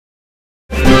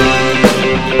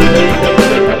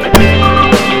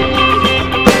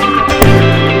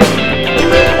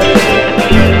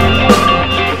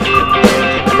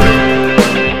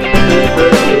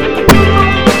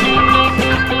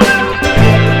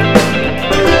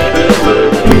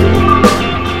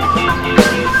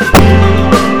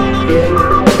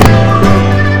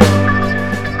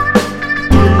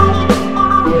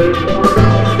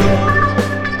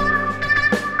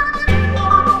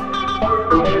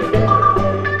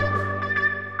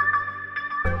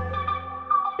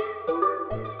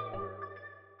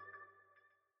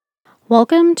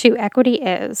Welcome to Equity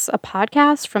Is, a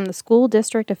podcast from the School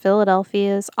District of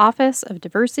Philadelphia's Office of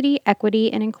Diversity,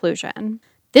 Equity, and Inclusion.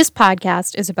 This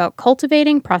podcast is about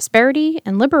cultivating prosperity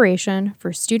and liberation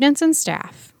for students and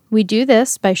staff. We do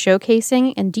this by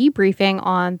showcasing and debriefing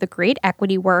on the great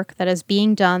equity work that is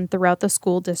being done throughout the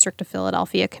School District of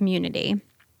Philadelphia community.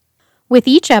 With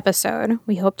each episode,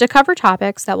 we hope to cover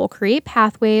topics that will create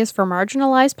pathways for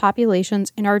marginalized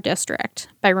populations in our district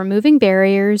by removing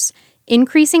barriers,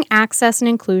 increasing access and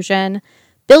inclusion,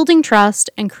 building trust,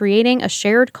 and creating a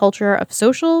shared culture of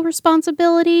social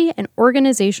responsibility and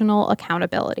organizational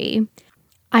accountability.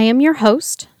 I am your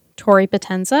host, Tori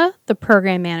Potenza, the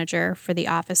Program Manager for the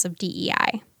Office of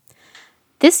DEI.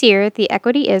 This year, the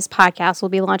Equity Is podcast will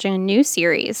be launching a new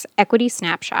series, Equity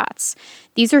Snapshots.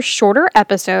 These are shorter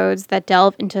episodes that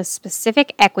delve into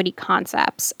specific equity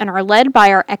concepts and are led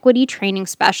by our equity training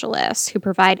specialists who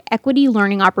provide equity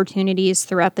learning opportunities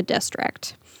throughout the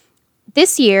district.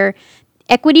 This year,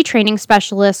 equity training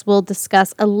specialists will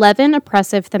discuss 11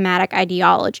 oppressive thematic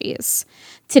ideologies.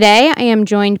 Today, I am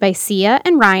joined by Sia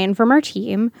and Ryan from our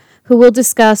team, who will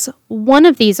discuss one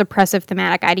of these oppressive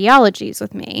thematic ideologies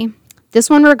with me. This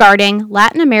one regarding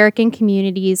Latin American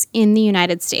communities in the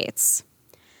United States.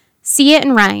 Sia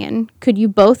and Ryan, could you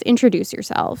both introduce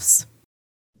yourselves?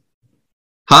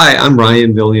 Hi, I'm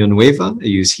Ryan Villanueva. I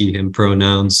use he, him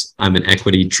pronouns. I'm an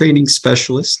equity training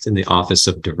specialist in the Office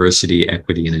of Diversity,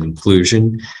 Equity, and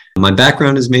Inclusion. My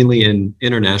background is mainly in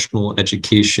international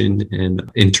education and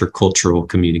intercultural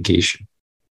communication.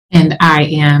 And I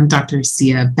am Dr.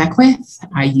 Sia Beckwith.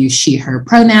 I use she, her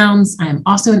pronouns. I'm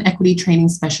also an equity training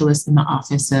specialist in the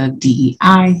Office of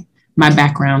DEI. My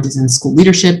background is in school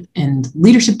leadership and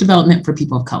leadership development for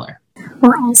people of color.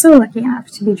 We're also lucky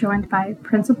enough to be joined by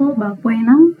Principal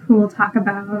Balbuena, who will talk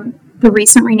about the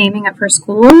recent renaming of her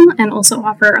school and also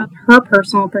offer up her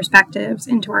personal perspectives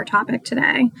into our topic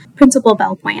today. Principal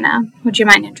Balbuena, would you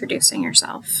mind introducing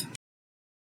yourself?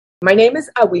 My name is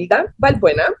Awilda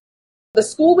Balbuena. The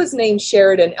school was named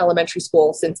Sheridan Elementary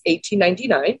School since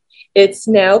 1899. It's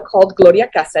now called Gloria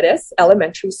Cáceres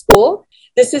Elementary School.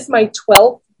 This is my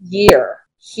 12th year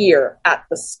here at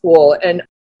the school, and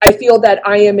I feel that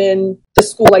I am in the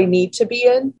school I need to be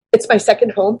in. It's my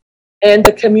second home, and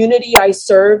the community I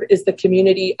serve is the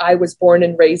community I was born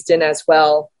and raised in as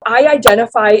well. I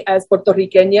identify as Puerto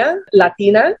Riqueña,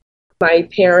 Latina. My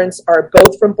parents are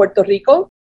both from Puerto Rico.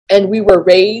 And we were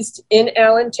raised in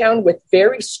Allentown with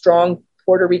very strong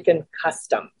Puerto Rican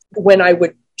customs. When I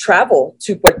would travel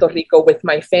to Puerto Rico with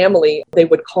my family, they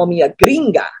would call me a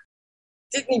gringa.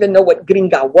 Didn't even know what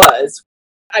gringa was.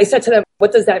 I said to them,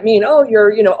 what does that mean? Oh,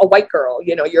 you're, a white girl,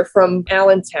 you're from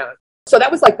Allentown. So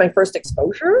that was like my first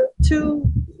exposure to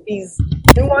these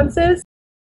nuances.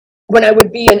 When I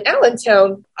would be in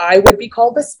Allentown, I would be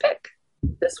called a spick.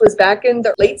 This was back in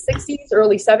the late 60s,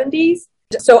 early 70s.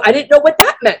 So I didn't know what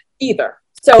that meant either.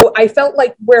 So I felt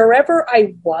like wherever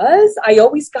I was, I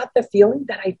always got the feeling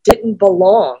that I didn't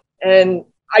belong. And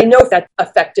I know that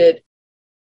affected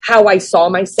how I saw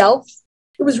myself.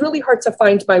 It was really hard to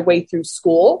find my way through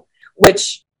school,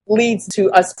 which leads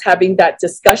to us having that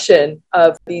discussion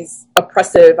of these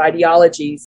oppressive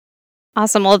ideologies.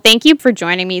 Awesome. Well, thank you for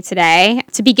joining me today.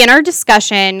 To begin our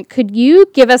discussion, could you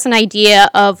give us an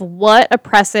idea of what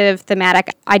oppressive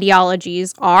thematic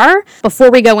ideologies are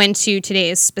before we go into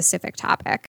today's specific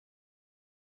topic?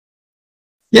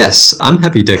 Yes, I'm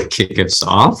happy to kick us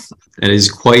off. It is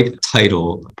quite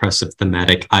titled Oppressive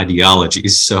Thematic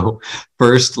Ideologies. So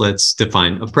first, let's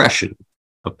define oppression.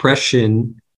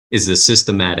 Oppression is the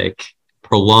systematic,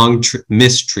 prolonged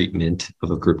mistreatment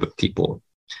of a group of people.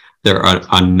 There are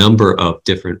a number of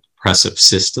different oppressive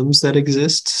systems that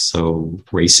exist. So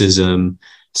racism,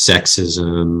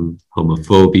 sexism,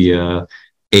 homophobia,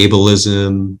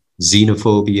 ableism,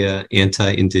 xenophobia,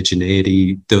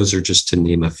 anti-indigeneity. Those are just to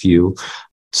name a few.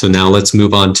 So now let's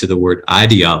move on to the word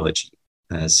ideology.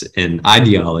 As an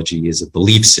ideology is a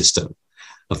belief system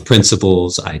of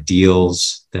principles,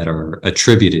 ideals that are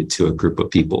attributed to a group of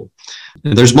people.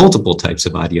 And there's multiple types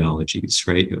of ideologies,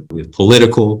 right? We have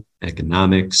political,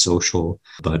 economic, social,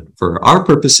 but for our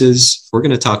purposes, we're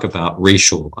going to talk about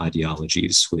racial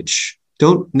ideologies, which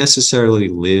don't necessarily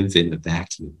live in a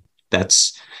vacuum.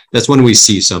 That's when we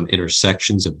see some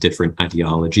intersections of different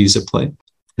ideologies at play.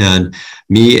 And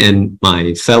me and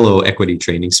my fellow equity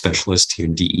training specialist here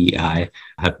in DEI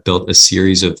have built a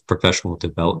series of professional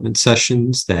development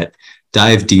sessions that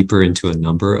dive deeper into a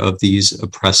number of these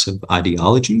oppressive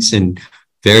ideologies, and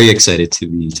very excited to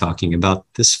be talking about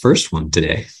this first one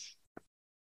today.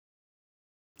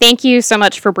 Thank you so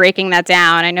much for breaking that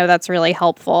down. I know that's really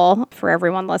helpful for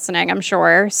everyone listening, I'm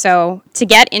sure. So to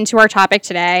get into our topic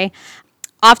today,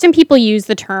 Often people use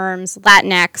the terms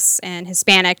Latinx and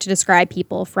Hispanic to describe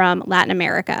people from Latin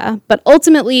America, but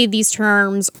ultimately these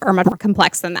terms are much more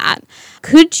complex than that.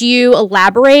 Could you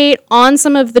elaborate on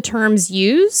some of the terms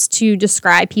used to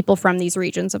describe people from these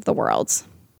regions of the world?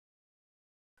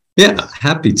 Yeah,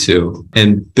 happy to.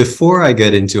 And before I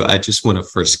get into it, I just want to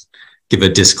first give a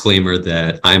disclaimer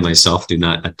that I myself do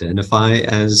not identify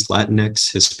as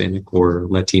Latinx, Hispanic, or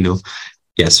Latino.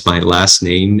 Yes, my last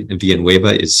name,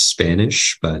 Villanueva, is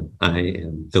Spanish, but I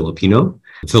am Filipino.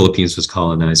 The Philippines was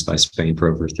colonized by Spain for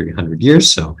over 300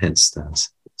 years, so hence the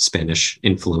Spanish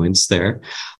influence there.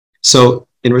 So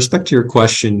in respect to your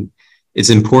question, it's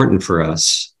important for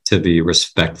us to be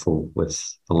respectful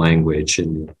with the language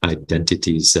and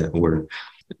identities that we're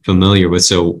familiar with.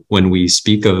 So when we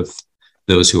speak of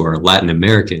those who are Latin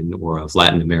American or of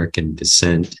Latin American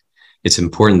descent, it's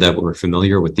important that we're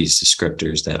familiar with these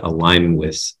descriptors that align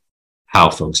with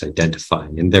how folks identify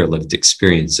in their lived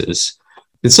experiences.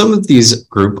 And some of these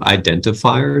group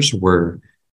identifiers were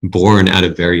born out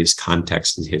of various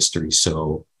contexts in history.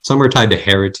 So some are tied to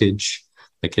heritage,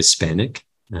 like Hispanic.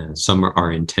 Some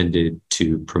are intended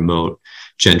to promote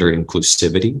gender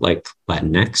inclusivity, like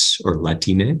Latinx or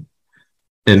Latine.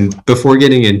 And before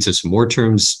getting into some more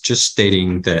terms, just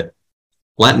stating that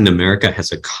Latin America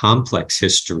has a complex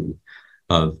history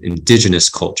of indigenous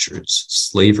cultures,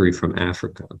 slavery from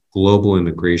Africa, global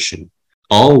immigration,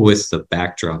 all with the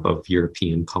backdrop of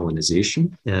European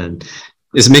colonization. And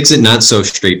this makes it not so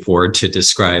straightforward to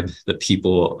describe the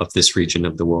people of this region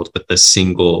of the world with a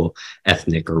single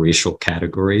ethnic or racial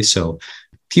category. So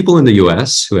people in the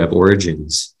US who have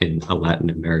origins in a Latin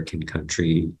American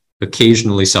country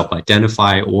occasionally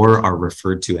self-identify or are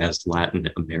referred to as Latin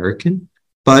American,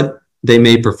 but they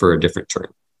may prefer a different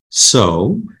term.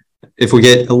 So if we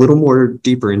get a little more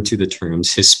deeper into the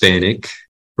terms, Hispanic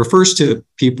refers to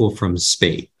people from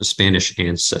Spain, a Spanish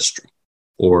ancestry,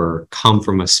 or come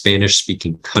from a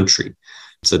Spanish-speaking country.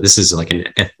 So this is like an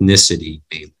ethnicity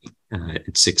mainly.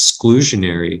 It's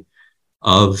exclusionary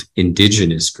of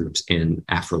indigenous groups and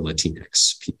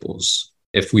Afro-Latinx peoples.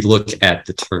 If we look at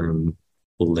the term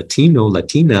Latino,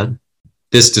 Latina,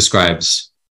 this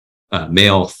describes a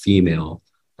male, female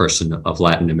person of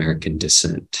Latin American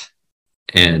descent.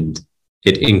 And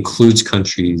it includes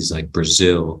countries like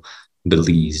Brazil,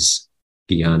 Belize,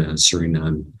 Guyana,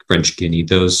 Suriname, French Guinea,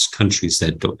 those countries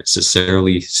that don't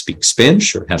necessarily speak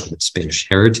Spanish or have a Spanish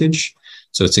heritage.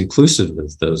 So it's inclusive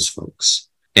of those folks.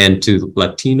 And to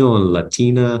Latino and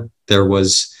Latina, there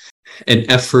was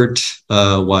an effort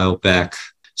a while back.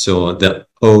 So the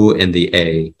O and the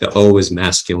A, the O is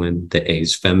masculine, the A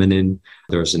is feminine.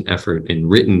 There was an effort in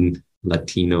written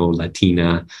Latino,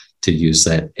 Latina to use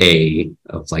that A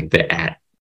of like the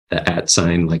at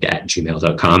sign, like at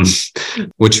gmail.com,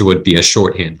 which would be a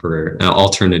shorthand for an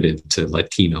alternative to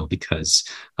Latino because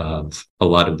of a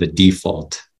lot of the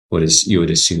default. You would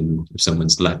assume if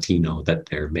someone's Latino that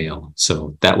they're male.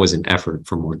 So that was an effort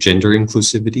for more gender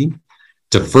inclusivity.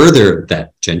 To further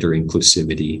that gender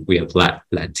inclusivity, we have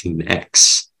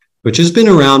Latinx, which has been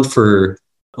around for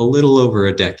a little over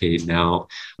a decade now,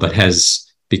 but has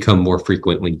become more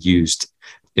frequently used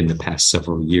in the past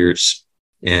several years.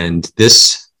 And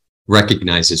this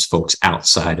recognizes folks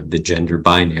outside of the gender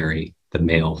binary, the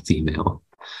male, female.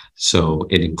 So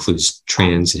it includes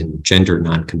trans and gender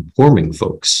nonconforming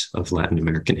folks of Latin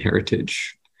American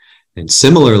heritage. And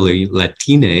similarly,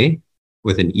 Latine,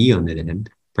 with an E on the end,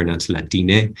 pronounced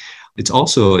Latine, it's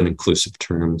also an inclusive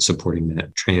term supporting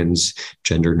that trans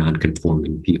gender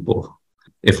nonconforming people.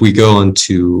 If we go on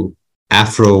to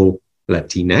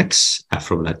Afro-Latinx,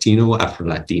 Afro-Latino,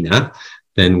 Afro-Latina,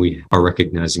 then we are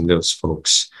recognizing those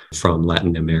folks from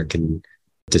Latin American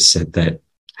descent that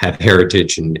have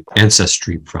heritage and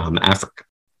ancestry from Africa.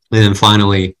 And then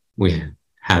finally, we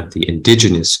have the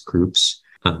indigenous groups.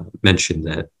 Mentioned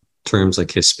that terms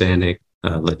like Hispanic,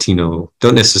 Latino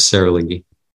don't necessarily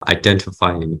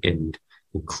identify and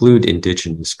include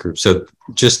indigenous groups. So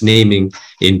just naming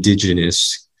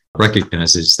indigenous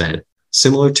recognizes that,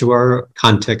 similar to our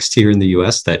context here in the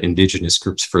US, that indigenous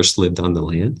groups first lived on the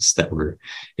lands that were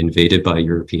invaded by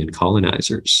European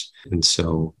colonizers. And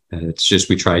so it's just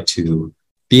we try to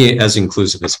be as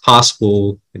inclusive as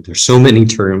possible. And there's so many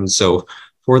terms. So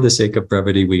for the sake of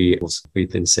brevity, we've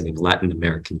been saying Latin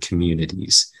American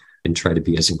communities and try to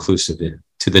be as inclusive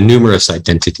to the numerous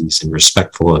identities and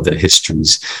respectful of the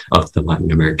histories of the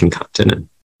Latin American continent.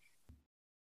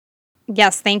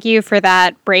 Yes, thank you for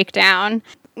that breakdown.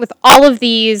 With all of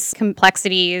these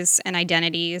complexities and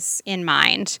identities in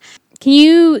mind, Can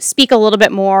you speak a little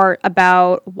bit more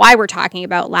about why we're talking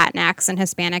about Latinx and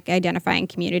Hispanic identifying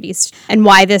communities and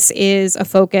why this is a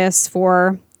focus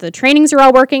for the trainings you're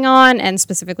all working on and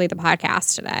specifically the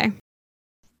podcast today?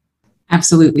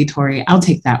 Absolutely, Tori. I'll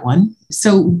take that one.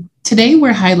 So today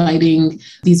we're highlighting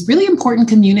these really important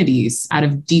communities out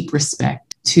of deep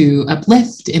respect to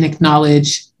uplift and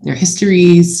acknowledge their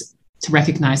histories, to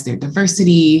recognize their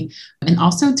diversity, and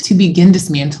also to begin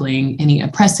dismantling any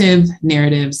oppressive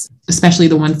narratives, especially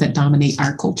the ones that dominate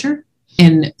our culture.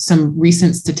 In some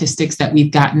recent statistics that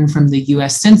we've gotten from the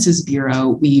US Census Bureau,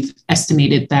 we've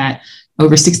estimated that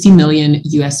over 60 million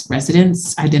US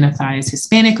residents identify as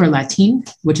Hispanic or Latin,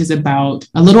 which is about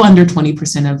a little under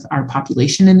 20% of our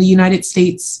population in the United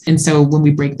States. And so when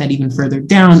we break that even further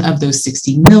down, of those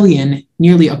 60 million,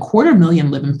 nearly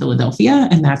 250,000 live in Philadelphia,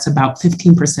 and that's about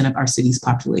 15% of our city's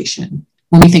population.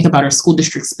 When we think about our school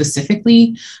district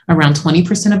specifically, around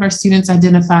 20% of our students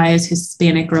identify as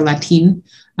Hispanic or Latin,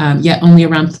 yet only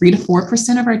around 3 to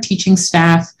 4% of our teaching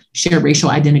staff share racial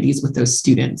identities with those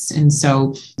students. And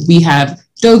so we have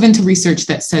dove into research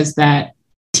that says that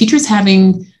teachers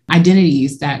having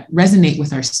identities that resonate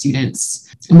with our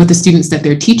students and with the students that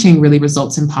they're teaching really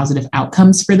results in positive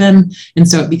outcomes for them. And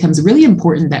so it becomes really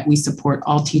important that we support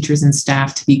all teachers and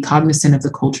staff to be cognizant of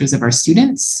the cultures of our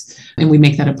students, and we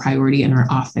make that a priority in our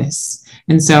office.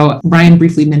 And so Brian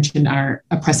briefly mentioned our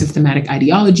oppressive thematic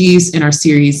ideologies. In our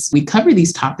series, we cover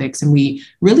these topics and we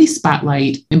really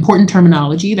spotlight important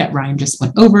terminology that Ryan just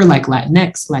went over, like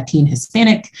Latinx, Latin,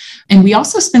 Hispanic. And we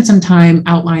also spent some time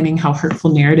outlining how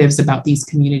hurtful narratives about these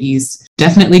communities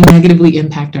definitely negatively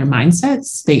impact our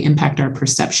mindsets, they impact our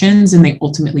perceptions, and they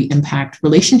ultimately impact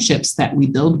relationships that we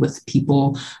build with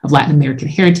people of Latin American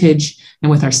heritage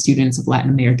and with our students of Latin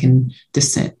American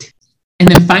descent. And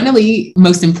then finally,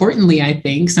 most importantly, I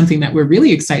think something that we're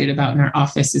really excited about in our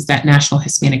office is that National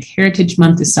Hispanic Heritage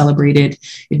Month is celebrated.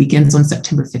 It begins on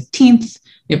September 15th.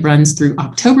 It runs through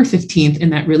October 15th,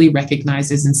 and that really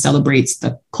recognizes and celebrates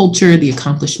the culture, the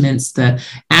accomplishments, the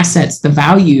assets, the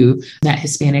value that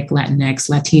Hispanic, Latinx,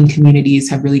 Latin communities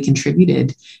have really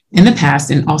contributed in the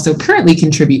past and also currently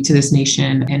contribute to this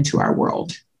nation and to our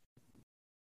world.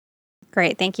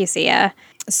 Great. Thank you, Sia.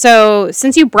 So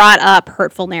since you brought up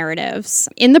hurtful narratives,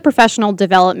 in the professional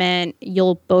development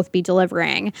you'll both be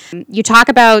delivering, you talk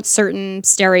about certain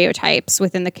stereotypes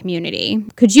within the community.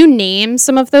 Could you name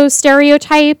some of those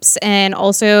stereotypes and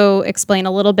also explain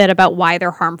a little bit about why they're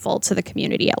harmful to the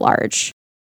community at large?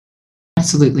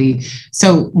 Absolutely.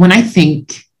 So when I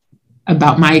think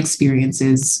about my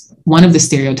experiences, one of the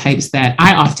stereotypes that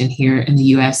I often hear in the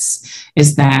US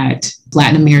is that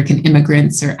Latin American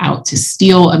immigrants are out to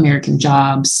steal American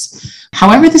jobs.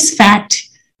 However, this fact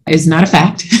is not a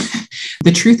fact.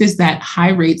 The truth is that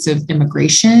high rates of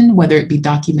immigration, whether it be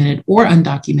documented or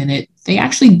undocumented, they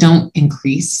actually don't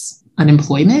increase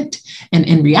unemployment. And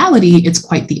in reality, it's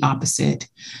quite the opposite.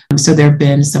 So there have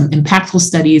been some impactful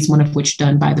studies, one of which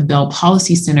done by the Bell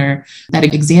Policy Center, that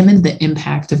examined the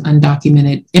impact of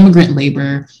undocumented immigrant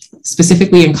labor,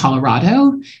 specifically in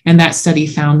Colorado. And that study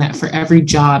found that for every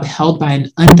job held by an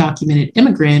undocumented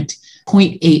immigrant,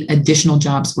 0.8 additional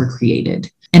jobs were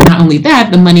created. And not only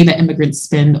that, the money that immigrants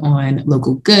spend on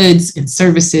local goods and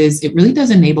services, it really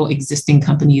does enable existing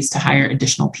companies to hire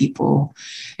additional people.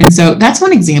 And so that's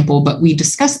one example, but we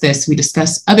discuss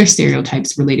other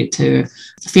stereotypes related to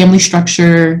family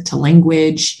structure, to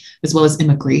language, as well as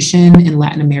immigration in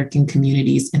Latin American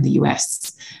communities in the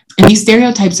US. And these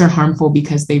stereotypes are harmful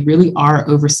because they really are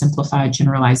oversimplified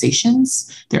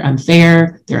generalizations. They're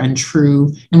unfair, they're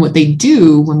untrue. And what they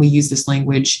do when we use this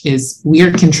language is we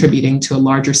are contributing to a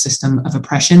larger system of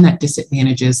oppression that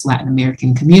disadvantages Latin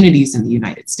American communities in the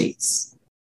United States.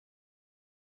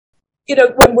 You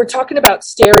know, when we're talking about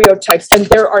stereotypes, and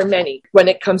there are many when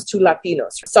it comes to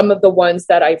Latinos, some of the ones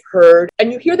that I've heard,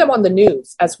 and you hear them on the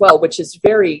news as well, which is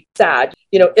very sad.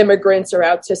 You know, immigrants are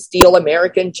out to steal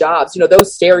American jobs, you know,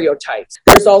 those stereotypes.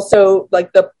 There's also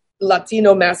like the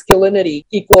Latino masculinity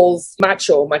equals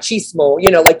macho, machismo,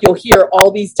 you know, like you'll hear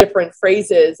all these different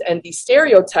phrases and these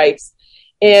stereotypes.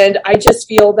 And I just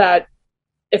feel that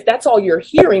if that's all you're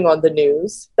hearing on the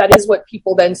news, that is what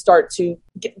people then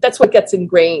that's what gets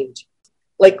ingrained.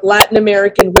 Like Latin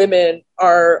American women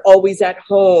are always at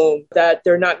home, that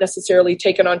they're not necessarily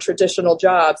taking on traditional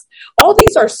jobs. All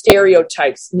these are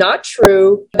stereotypes, not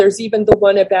true. There's even the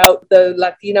one about the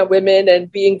Latina women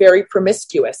and being very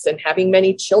promiscuous and having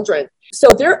many children. So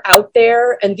they're out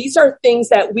there, and these are things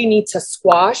that we need to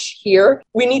squash here.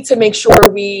 We need to make sure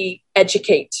we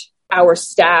educate our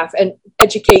staff and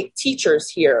educate teachers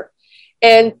here.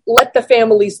 and let the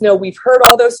families know we've heard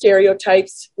all those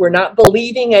stereotypes. We're not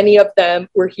believing any of them.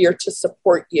 We're here to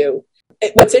support you.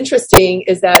 What's interesting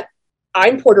is that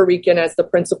I'm Puerto Rican as the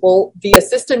principal. The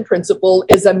assistant principal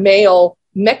is a male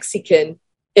Mexican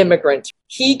immigrant.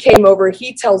 He came over,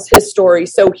 he tells his story.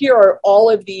 So here are all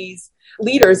of these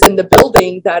leaders in the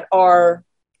building that are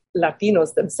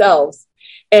Latinos themselves.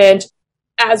 And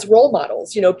as role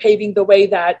models, paving the way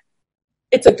that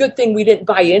it's a good thing we didn't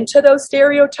buy into those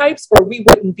stereotypes, or we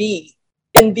wouldn't be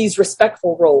in these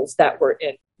respectful roles that we're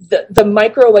in. The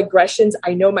microaggressions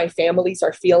I know my families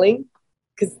are feeling,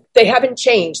 because they haven't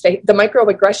changed. The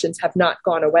microaggressions have not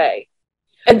gone away.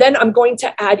 And then I'm going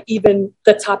to add even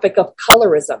the topic of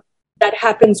colorism that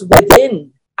happens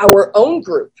within our own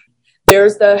group.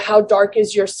 There's how dark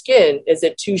is your skin? Is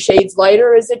it 2 shades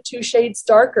lighter? Is it 2 shades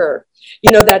darker?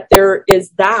 That there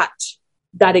is that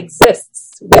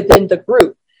exists within the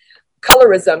group.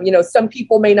 Colorism, some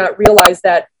people may not realize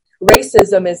that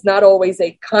racism is not always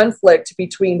a conflict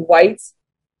between whites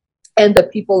and the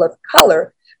people of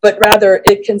color, but rather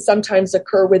it can sometimes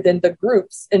occur within the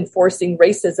groups, enforcing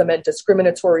racism and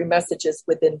discriminatory messages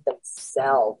within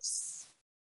themselves.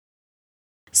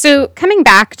 So coming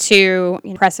back to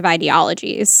oppressive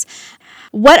ideologies,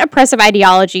 what oppressive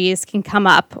ideologies can come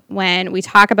up when we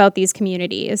talk about these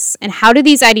communities, and how do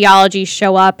these ideologies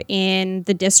show up in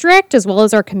the district as well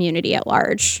as our community at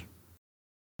large?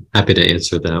 Happy to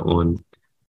answer that one.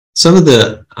 Some of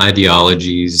the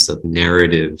ideologies, the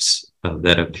narratives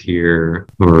that appear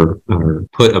or are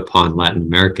put upon Latin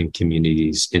American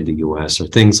communities in the U.S. are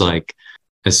things like,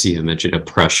 as Sia mentioned,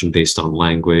 oppression based on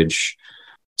language,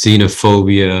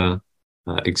 xenophobia,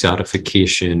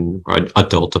 exotification or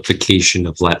adultification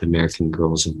of Latin American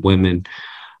girls and women.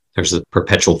 There's a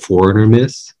perpetual foreigner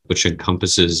myth, which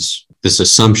encompasses this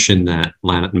assumption that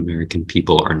Latin American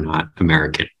people are not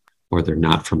American or they're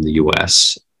not from the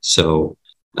U.S. So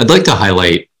I'd like to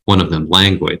highlight one of them,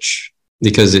 language,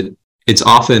 because it's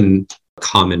often a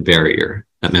common barrier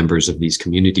that members of these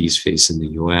communities face in the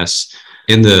U.S.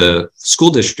 In the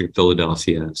school district of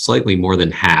Philadelphia, slightly more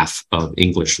than half of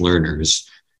English learners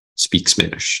speak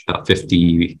Spanish, about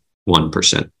 51%,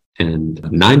 and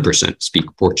 9% speak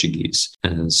Portuguese.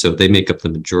 So they make up the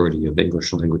majority of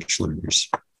English language learners.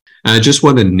 I just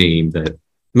want to name that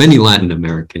many Latin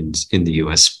Americans in the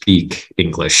U.S. speak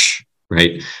English,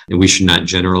 right? And we should not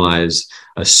generalize,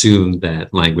 assume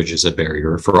that language is a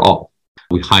barrier for all.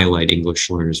 We highlight English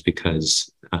learners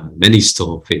because many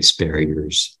still face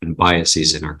barriers and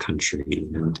biases in our country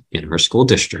and in our school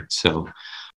district. So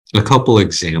a couple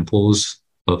examples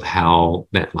of how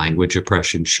that language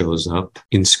oppression shows up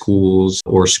in schools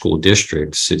or school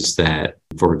districts is that,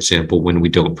 for example, when we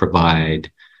don't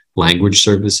provide language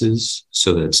services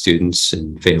so that students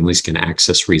and families can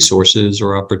access resources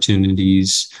or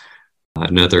opportunities.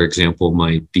 Another example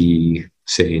might be,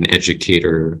 say, an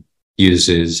educator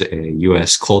uses a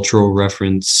U.S. cultural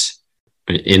reference.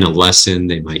 In a lesson,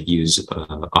 they might use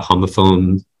a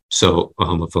homophone. So a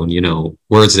homophone,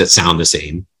 words that sound the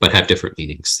same but have different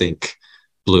meanings. Think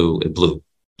blue and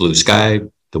blue sky,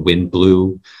 the wind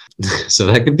blew. So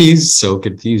that could be so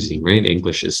confusing, right?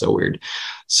 English is so weird.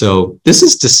 So this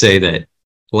is to say that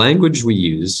language we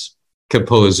use can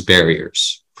pose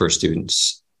barriers for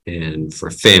students and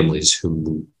for families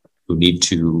who need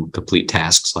to complete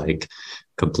tasks like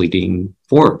completing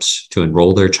forms to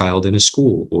enroll their child in a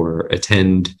school or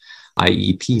attend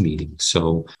IEP meetings.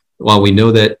 So while we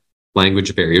know that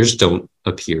language barriers don't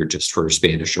appear just for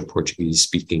Spanish or Portuguese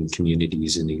speaking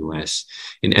communities in the US.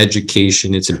 In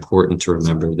education, it's important to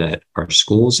remember that our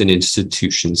schools and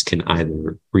institutions can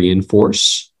either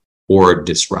reinforce or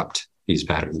disrupt these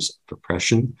patterns of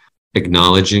oppression.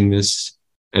 Acknowledging this,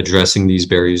 addressing these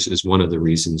barriers is one of the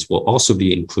reasons we'll also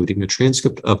be including a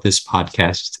transcript of this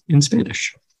podcast in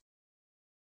Spanish.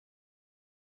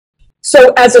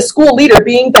 So as a school leader,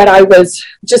 being that I was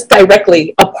just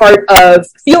directly a part of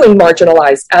feeling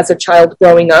marginalized as a child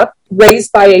growing up,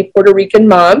 raised by a Puerto Rican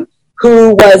mom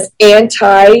who was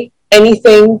anti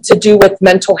anything to do with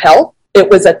mental health. It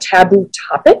was a taboo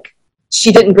topic.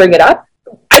 She didn't bring it up.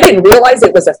 I didn't realize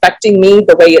it was affecting me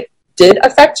the way it did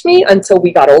affect me until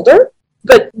we got older.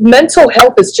 But mental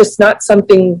health is just not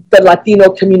something the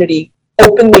Latino community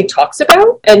openly talks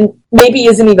about and maybe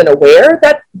isn't even aware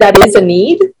that that is a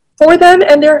need for them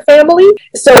and their family.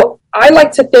 So I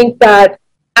like to think that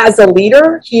as a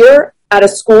leader here at a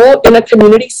school in a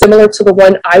community similar to the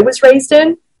one I was raised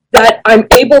in, that I'm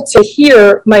able to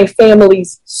hear my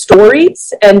family's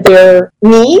stories and their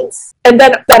needs, and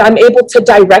then that I'm able to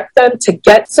direct them to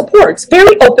get supports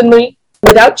very openly,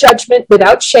 without judgment,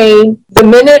 without shame. The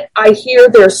minute I hear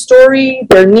their story,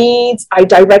 their needs, I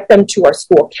direct them to our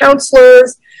school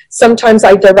counselors. Sometimes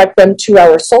I direct them to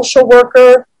our social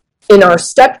worker. In our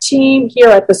STEP team here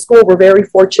at the school, we're very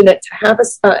fortunate to have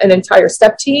an entire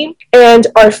STEP team, and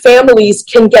our families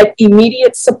can get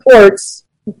immediate supports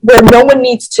where no one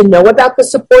needs to know about the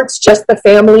supports, just the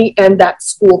family and that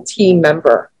school team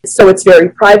member. So it's very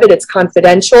private, it's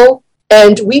confidential,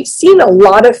 and we've seen a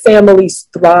lot of families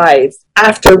thrive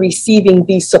after receiving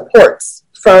these supports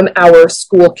from our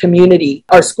school community,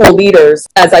 our school leaders,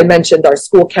 as I mentioned, our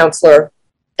school counselor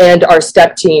and our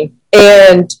STEP team.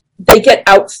 And they get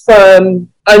out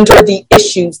from under the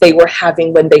issues they were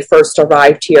having when they first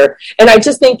arrived here. And I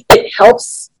just think it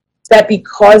helps that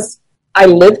because I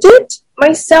lived it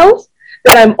myself,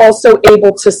 that I'm also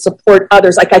able to support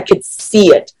others. Like I could see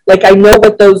it. Like I know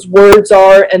what those words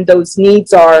are and those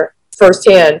needs are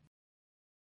firsthand.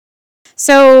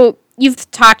 So you've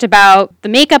talked about the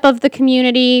makeup of the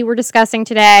community we're discussing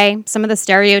today, some of the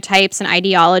stereotypes and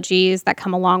ideologies that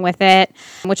come along with it,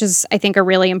 which is, I think, a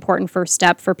really important first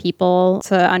step for people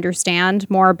to understand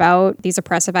more about these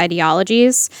oppressive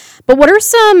ideologies. But what are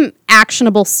some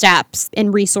actionable steps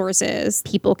and resources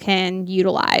people can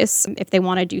utilize if they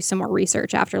want to do some more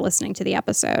research after listening to the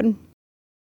episode?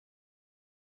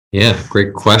 Yeah,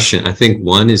 great question. I think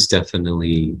one is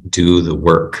definitely do the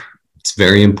work. It's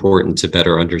very important to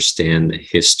better understand the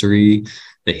histories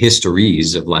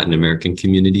of Latin American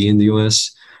community in the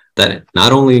U.S. That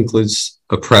not only includes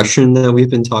oppression that we've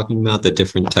been talking about, the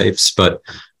different types, but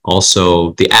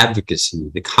also the advocacy,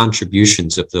 the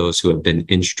contributions of those who have been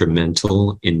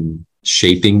instrumental in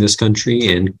shaping this country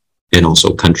and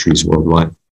also countries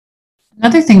worldwide.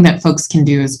 Another thing that folks can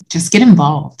do is just get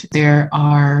involved. There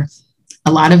are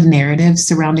a lot of narratives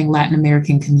surrounding Latin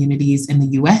American communities in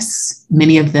the US.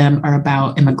 Many of them are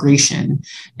about immigration.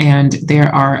 And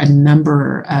there are a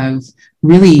number of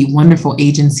really wonderful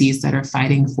agencies that are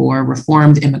fighting for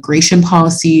reformed immigration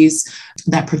policies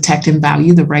that protect and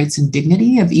value the rights and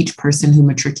dignity of each person who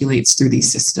matriculates through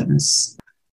these systems.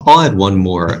 I'll add one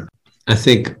more. I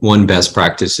think one best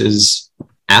practice is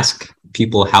ask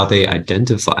people how they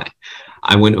identify.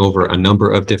 I went over a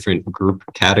number of different group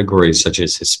categories such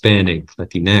as Hispanic,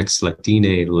 Latinx,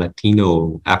 Latine,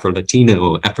 Latino,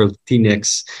 Afro-Latino,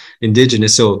 Afro-Latinx,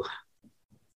 Indigenous. So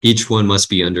each one must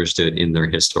be understood in their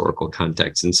historical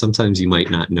context. And sometimes you might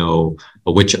not know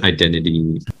which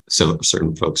identity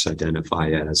certain folks identify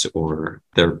as or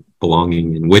they're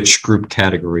belonging in which group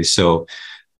category. So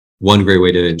one great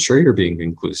way to ensure you're being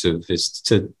inclusive is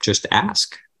to just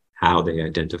ask how they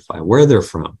identify, where they're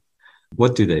from.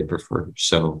 What do they prefer?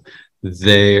 So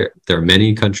there are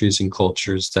many countries and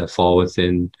cultures that fall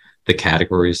within the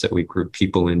categories that we group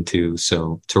people into.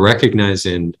 So to recognize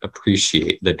and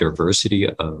appreciate the diversity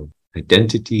of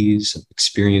identities, of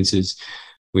experiences,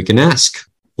 we can ask,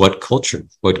 what culture,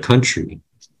 what country,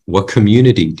 what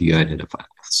community do you identify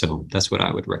with? So that's what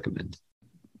I would recommend.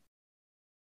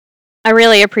 I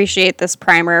really appreciate this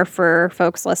primer for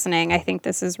folks listening. I think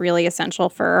this is really essential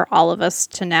for all of us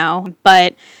to know.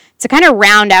 But to kind of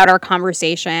round out our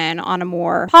conversation on a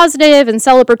more positive and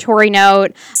celebratory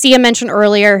note, Sia mentioned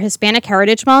earlier, Hispanic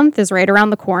Heritage Month is right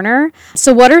around the corner.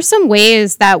 So what are some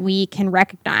ways that we can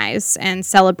recognize and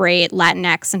celebrate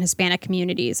Latinx and Hispanic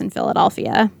communities in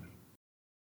Philadelphia?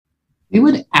 We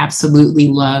would absolutely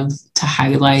love to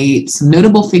highlight some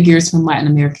notable figures from Latin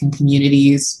American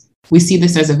communities. We see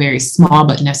this as a very small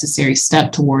but necessary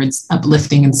step towards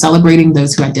uplifting and celebrating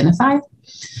those who identify.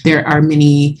 There are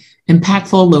many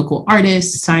impactful local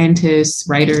artists, scientists,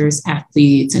 writers,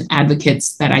 athletes, and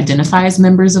advocates that identify as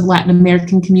members of Latin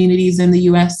American communities in the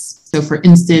US. So for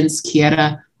instance,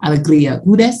 Kiera Alegría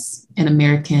Udes, an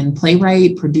American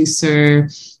playwright, producer.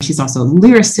 She's also a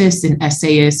lyricist and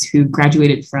essayist who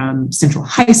graduated from Central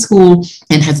High School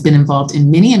and has been involved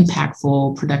in many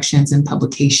impactful productions and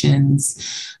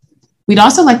publications. We'd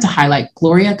also like to highlight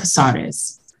Gloria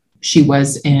Casares. She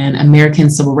was an American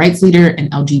civil rights leader and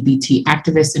LGBT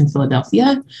activist in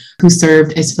Philadelphia, who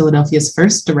served as Philadelphia's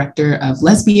first director of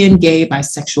lesbian, gay,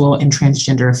 bisexual, and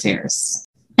transgender affairs.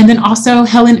 And then also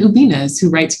Helen Ubinas, who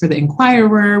writes for The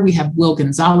Inquirer. We have Will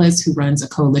Gonzalez, who runs a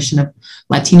coalition of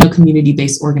Latino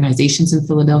community-based organizations in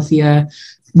Philadelphia.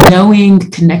 knowing,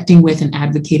 connecting with, and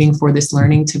advocating for this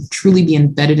learning to truly be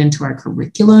embedded into our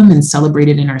curriculum and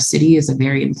celebrated in our city is a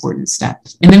very important step.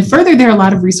 And then further, there are a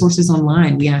lot of resources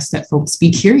online. We ask that folks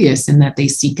be curious and that they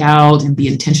seek out and be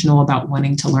intentional about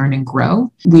wanting to learn and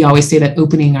grow. We always say that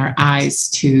opening our eyes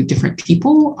to different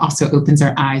people also opens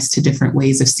our eyes to different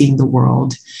ways of seeing the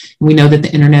world. We know that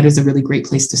the internet is a really great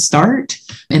place to start,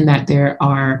 and that there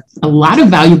are a lot of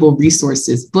valuable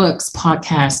resources, books,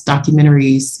 podcasts,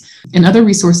 documentaries, and other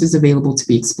resources available to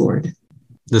be explored.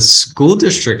 The school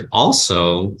district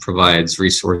also provides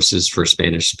resources for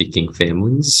Spanish-speaking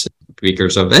families,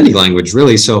 speakers of any language,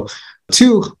 really. So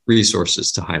 2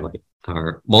 resources to highlight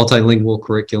are multilingual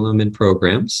curriculum and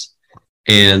programs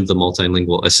and the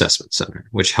Multilingual Assessment Center,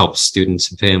 which helps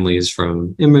students and families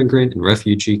from immigrant and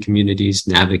refugee communities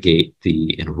navigate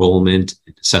the enrollment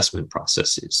and assessment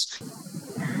processes.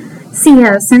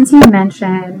 Sia, since you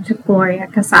mentioned Gloria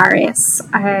Casares,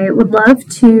 I would love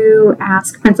to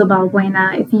ask Principal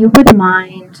Balbuena if you would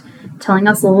mind telling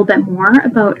us a little bit more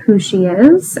about who she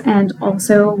is and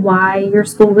also why your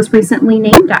school was recently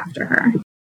named after her.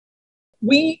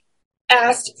 We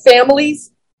asked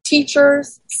families,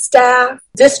 teachers, staff,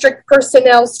 district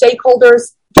personnel,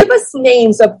 stakeholders, give us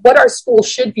names of what our school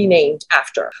should be named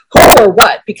after, who or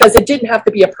what, because it didn't have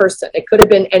to be a person. It could have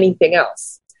been anything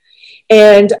else.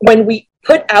 And when we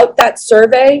put out that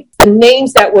survey, the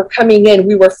names that were coming in,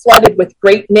 we were flooded with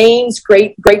great names,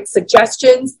 great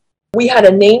suggestions. We had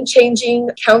a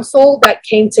name-changing council that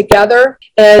came together.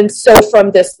 And so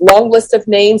from this long list of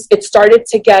names, it started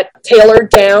to get tailored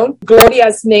down.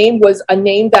 Gloria's name was a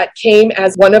name that came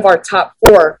as one of our top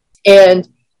 4. And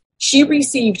she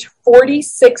received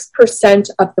 46%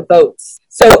 of the votes.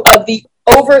 So of the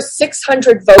over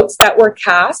 600 votes that were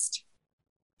cast,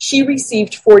 she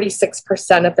received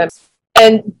 46% of them.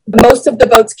 And most of the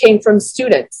votes came from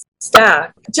students,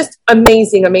 staff. Just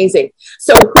amazing, amazing.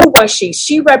 So who was she?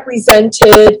 She was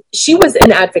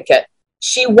an advocate.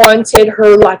 She wanted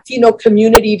her Latino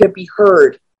community to be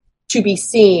heard, to be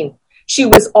seen. She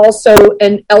was also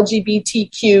an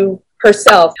LGBTQ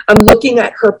herself. I'm looking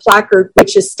at her placard,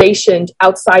 which is stationed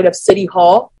outside of City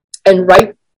Hall. And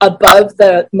right above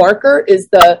the marker is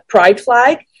the pride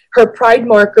flag. Her pride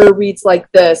marker reads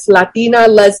like this: Latina,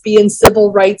 lesbian,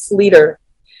 civil rights leader.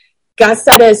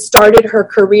 Casares started her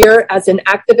career as an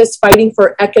activist fighting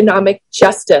for economic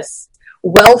justice,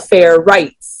 welfare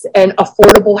rights, and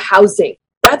affordable housing.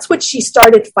 That's what she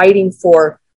started fighting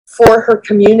for her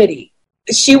community.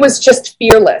 She was just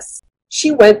fearless.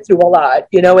 She went through a lot,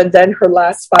 and then her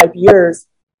last 5 years,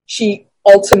 she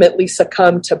ultimately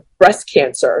succumbed to breast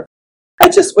cancer. I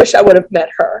just wish I would have met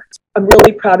her. I'm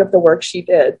really proud of the work she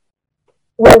did.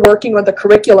 We're working on the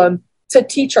curriculum to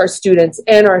teach our students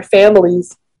and our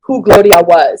families who Gloria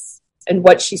was and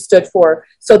what she stood for.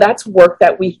 So that's work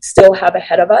that we still have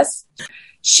ahead of us.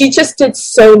 She just did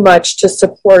so much to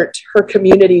support her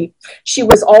community. She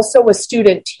was also a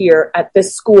student here at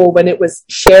this school when it was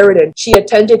Sheridan. She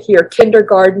attended here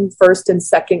kindergarten, 1st and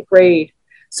 2nd grade.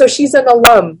 So she's an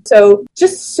alum. So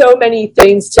just so many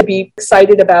things to be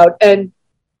excited about. And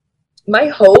my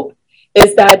hope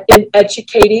is that in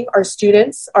educating our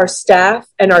students, our staff,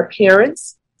 and our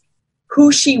parents,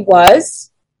 who she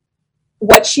was,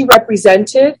 what she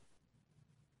represented,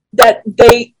 that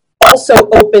they also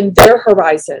open their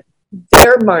horizon,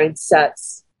 their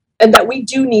mindsets, and that we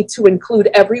do need to include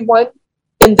everyone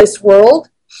in this world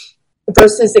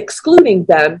versus excluding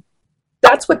them.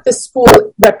 That's what this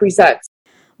school represents.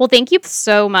 Well, thank you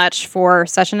so much for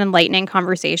such an enlightening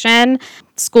conversation.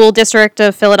 School District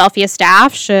of Philadelphia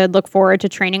staff should look forward to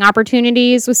training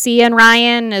opportunities with Sia and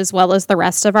Ryan, as well as the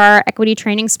rest of our equity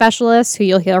training specialists who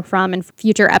you'll hear from in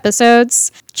future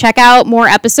episodes. Check out more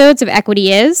episodes of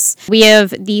Equity Is. We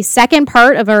have the second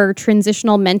part of our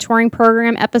transitional mentoring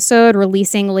program episode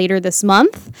releasing later this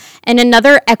month, and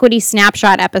another Equity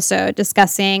Snapshot episode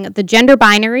discussing the gender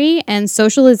binary and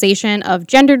socialization of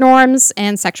gender norms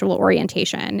and sexual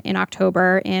orientation in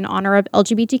October in honor of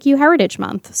LGBTQ Heritage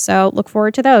Month. So look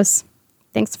forward to those.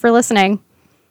 Thanks for listening.